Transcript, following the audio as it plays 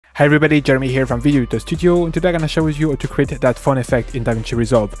Hi everybody, Jeremy here from Video Editor Studio, and today I'm going to show you how to create that phone effect in Davinci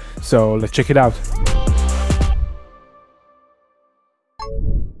Resolve. So let's check it out.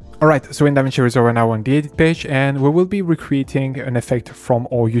 Alright, so in Davinci Resolve we're now on the edit page, and we will be recreating an effect from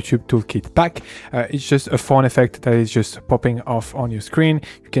our YouTube toolkit pack. It's just a phone effect that is just popping off on your screen.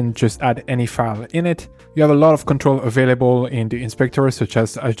 You can just add any file in it. You have a lot of control available in the inspector, such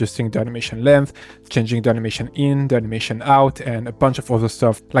as adjusting the animation length, changing the animation in, the animation out, and a bunch of other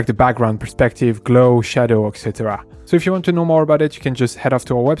stuff like the background perspective, glow, shadow, etc. So if you want to know more about it, you can just head off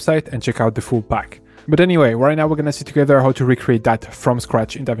to our website and check out the full pack. But anyway, right now we're gonna see together how to recreate that from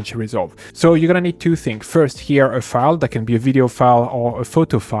scratch in Davinci Resolve. So you're gonna need two things. First, here a file that can be a video file or a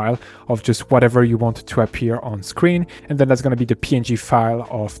photo file of just whatever you want to appear on screen, and then that's gonna be the PNG file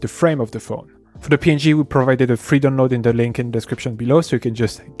of the frame of the phone. For the PNG, we provided a free download in the link in the description below, so you can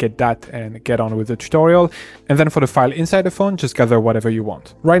just get that and get on with the tutorial. And then for the file inside the phone, just gather whatever you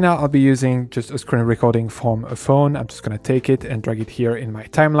want. Right now, I'll be using just a screen recording from a phone. I'm just gonna take it and drag it here in my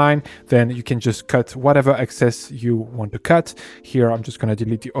timeline. Then you can just cut whatever excess you want to cut. Here, I'm just gonna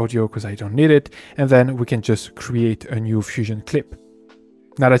delete the audio because I don't need it. And then we can just create a new Fusion clip.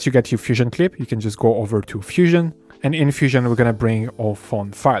 Now that you get your Fusion clip, you can just go over to Fusion. And in Fusion, we're gonna bring our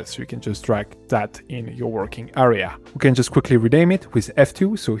phone file, so you can just drag that in your working area. We can just quickly rename it with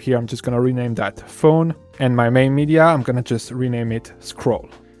F2. So here, I'm just gonna rename that phone, and my main media, I'm gonna just rename it scroll.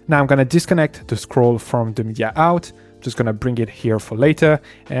 Now I'm gonna disconnect the scroll from the media out. I'm just gonna bring it here for later,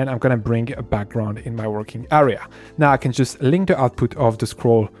 and I'm gonna bring a background in my working area. Now I can just link the output of the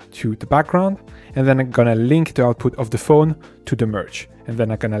scroll to the background, and then I'm gonna link the output of the phone to the merge. And then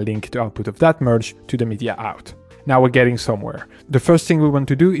I'm gonna link the output of that merge to the media out. Now we're getting somewhere. The first thing we want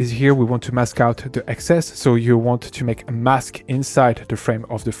to do is here we want to mask out the excess, so you want to make a mask inside the frame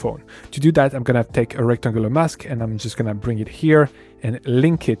of the phone. To do that, I'm gonna take a rectangular mask and I'm just gonna bring it here and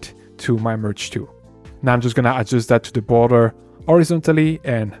link it to my merge tool. Now I'm just gonna adjust that to the border horizontally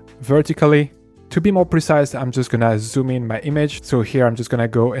and vertically. To be more precise, I'm just gonna zoom in my image. So here I'm just gonna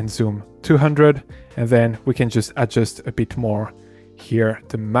go and zoom 200, and then we can just adjust a bit more here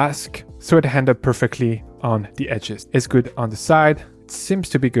the mask so it ends up perfectly on the edges. It's good on the side, it seems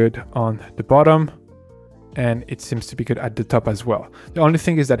to be good on the bottom, and it seems to be good at the top as well. The only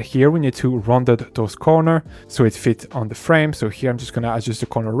thing is that here we need to rounded those corners so it fits on the frame. So here I'm just gonna adjust the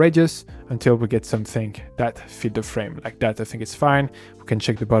corner radius until we get something that fit the frame like that. I think it's fine. We can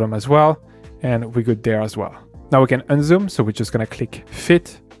check the bottom as well, and we're good there as well. Now we can unzoom, so we're just gonna click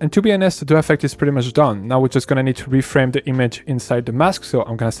fit. And to be honest, the effect is pretty much done. Now we're just gonna need to reframe the image inside the mask. So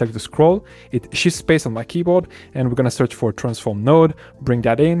I'm gonna select the scroll, hit shift space on my keyboard, and we're gonna search for transform node, bring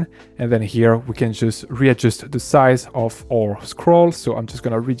that in, and then here we can just readjust the size of our scroll. So I'm just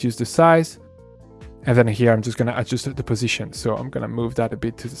gonna reduce the size, and then here I'm just gonna adjust the position. So I'm gonna move that a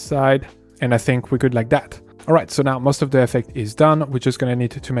bit to the side, and I think we're good like that. Alright, so now most of the effect is done. We're just gonna need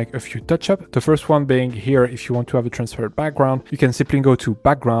to make a few touch-ups. The first one being here, if you want to have a transparent background, you can simply go to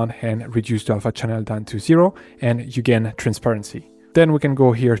background and reduce the alpha channel down to 0, and you gain transparency. Then we can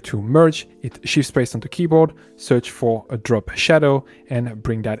go here to merge, hit shift space on the keyboard, search for a drop shadow, and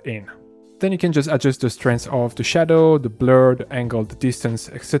bring that in. Then you can just adjust the strength of the shadow, the blur, the angle, the distance,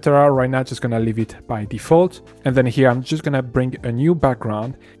 etc. Right now, just gonna leave it by default. And then here, I'm just gonna bring a new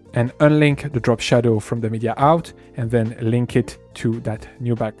background and unlink the drop shadow from the media out, and then link it to that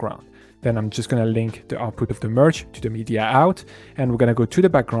new background. Then I'm just gonna link the output of the merge to the media out, and we're gonna go to the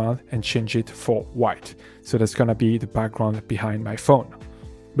background and change it for white. So that's gonna be the background behind my phone.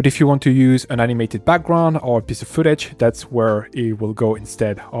 But if you want to use an animated background or a piece of footage, that's where it will go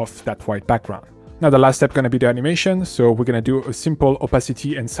instead of that white background. Now the last step is going to be the animation, so we're going to do a simple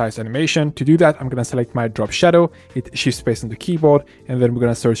opacity and size animation. To do that, I'm going to select my drop shadow, hit shift space on the keyboard, and then we're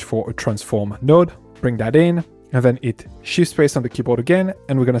going to search for a transform node, bring that in, and then hit shift space on the keyboard again,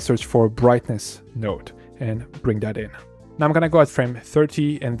 and we're going to search for a brightness node and bring that in. Now I'm going to go at frame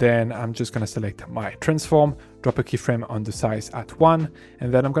 30, and then I'm just going to select my transform, drop a keyframe on the size at 1,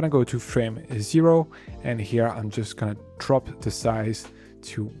 and then I'm going to go to frame 0, and here I'm just going to drop the size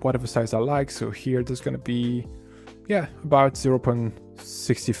to whatever size I like. So here there's going to be, about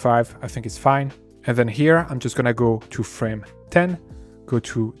 0.65. I think it's fine. And then here I'm just going to go to frame 10, go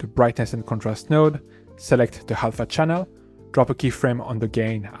to the brightness and contrast node, select the alpha channel, drop a keyframe on the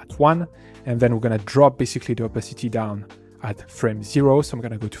gain at 1, and then we're going to drop basically the opacity down at frame 0. So I'm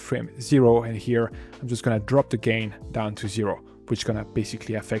going to go to frame 0, and here I'm just going to drop the gain down to 0. which is gonna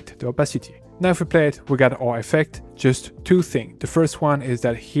basically affect the opacity. Now if we play it, we got our effect, just two things. The first one is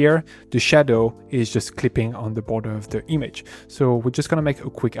that here, the shadow is just clipping on the border of the image. So we're just gonna make a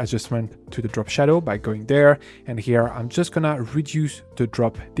quick adjustment to the drop shadow by going there. And here, I'm just gonna reduce the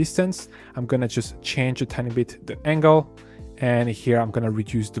drop distance. I'm gonna just change a tiny bit the angle. And here, I'm gonna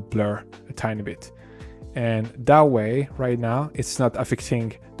reduce the blur a tiny bit. And that way, right now, it's not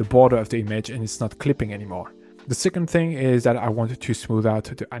affecting the border of the image and it's not clipping anymore. The second thing is that I wanted to smooth out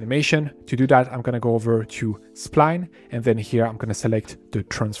the animation. To do that, I'm gonna go over to Spline, and then here I'm gonna select the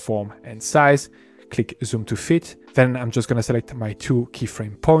transform and size, click zoom to fit. Then I'm just gonna select my 2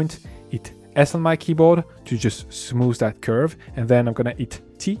 keyframe point, hit S on my keyboard to just smooth that curve. And then I'm gonna hit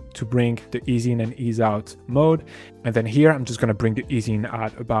T to bring the ease in and ease out mode. And then here, I'm just gonna bring the ease in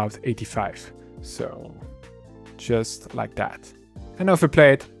at about 85. So just like that. And now if we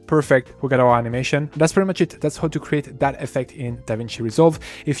play it, perfect, we got our animation. That's pretty much it. That's how to create that effect in Davinci Resolve.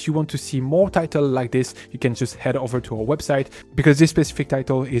 If you want to see more titles like this, you can just head over to our website, because this specific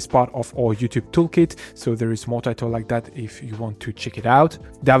title is part of our YouTube toolkit. So there is more title like that if you want to check it out.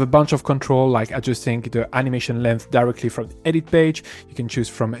 They have a bunch of control, like adjusting the animation length directly from the edit page. You can choose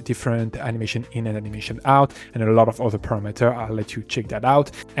from different animation in and animation out, and a lot of other parameters. I'll let you check that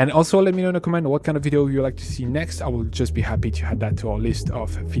out. And also let me know in the comment what kind of video you'd like to see next. I will just be happy to add that to our list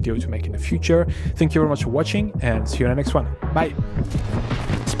of videos to make in the future. Thank you very much for watching, and see you in the next one. Bye.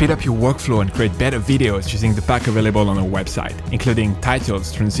 Speed up your workflow and create better videos using the pack available on our website, including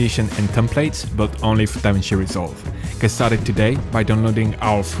titles, transition, and templates, but only for Davinci Resolve. Get started today by downloading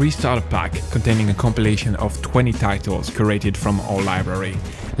our free starter pack containing a compilation of 20 titles curated from our library.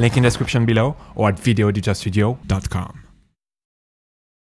 Link in the description below or at videodjastudio.com.